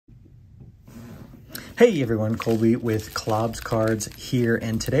Hey everyone, Colby with Clobbs Cards here,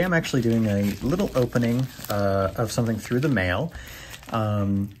 and today I'm actually doing a little opening of something through the mail.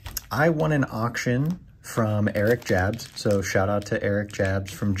 I won an auction from Eric Jabs, so shout out to Eric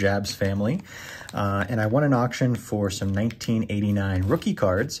Jabs from Jabs Family. And I won an auction for some 1989 rookie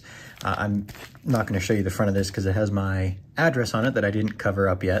cards. I'm not going to show you the front of this because it has my address on it that I didn't cover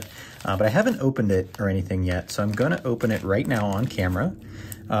up yet, but I haven't opened it or anything yet, so I'm going to open it right now on camera.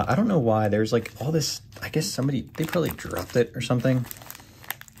 I don't know why there's like all this, I guess they probably dropped it or something.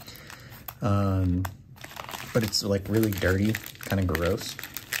 But it's like really dirty, kind of gross.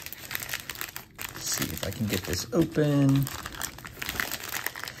 Let's see if I can get this open.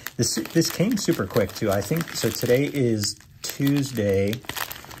 This came super quick too, I think. So today is Tuesday,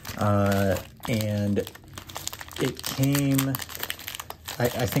 and it came,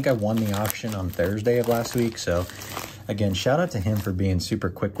 I think I won the auction on Thursday of last week, so again, shout out to him for being super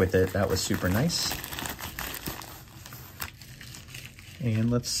quick with it. That was super nice. And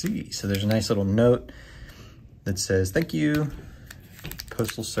let's see. So there's a nice little note that says, thank you,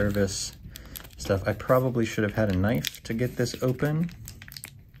 Postal Service stuff. I probably should have had a knife to get this open.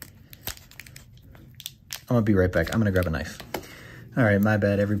 I'm gonna be right back. I'm gonna grab a knife. All right, my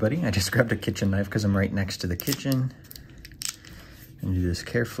bad, everybody. I just grabbed a kitchen knife because I'm right next to the kitchen. And do this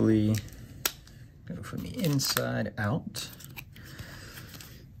carefully. Go from the inside out.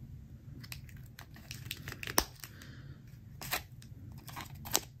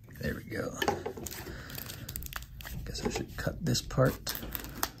 There we go. I guess I should cut this part.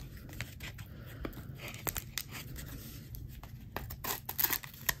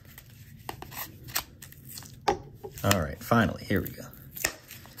 All right, finally, here we go.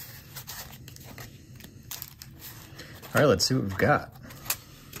 All right, let's see what we've got.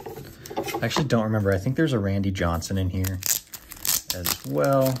 I actually don't remember. I think there's a Randy Johnson in here as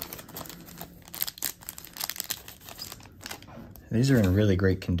well. These are in really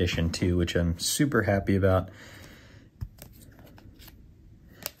great condition too, which I'm super happy about.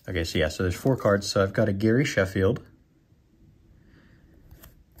 Okay, so yeah, so there's 4 cards. So I've got a Gary Sheffield,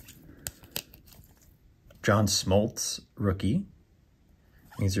 John Smoltz rookie.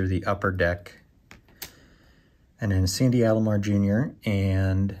 These are the upper deck. And then Sandy Alomar Jr.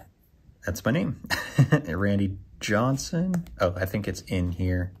 and that's my name. Randy Johnson. Oh, I think it's in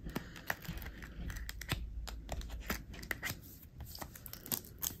here.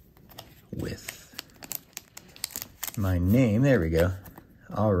 With my name. There we go.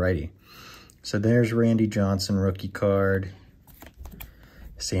 Alrighty. So there's Randy Johnson rookie card.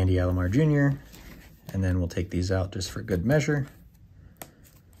 Sandy Alomar Jr. And then we'll take these out just for good measure.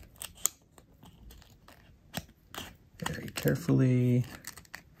 Very carefully.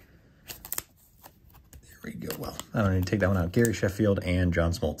 There we go. Well, I don't need to take that one out. Gary Sheffield and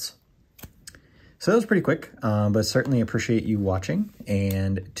John Smoltz. So that was pretty quick, but certainly appreciate you watching,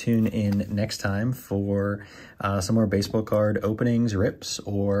 and tune in next time for some more baseball card openings, rips,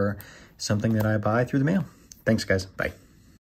 or something that I buy through the mail. Thanks, guys. Bye.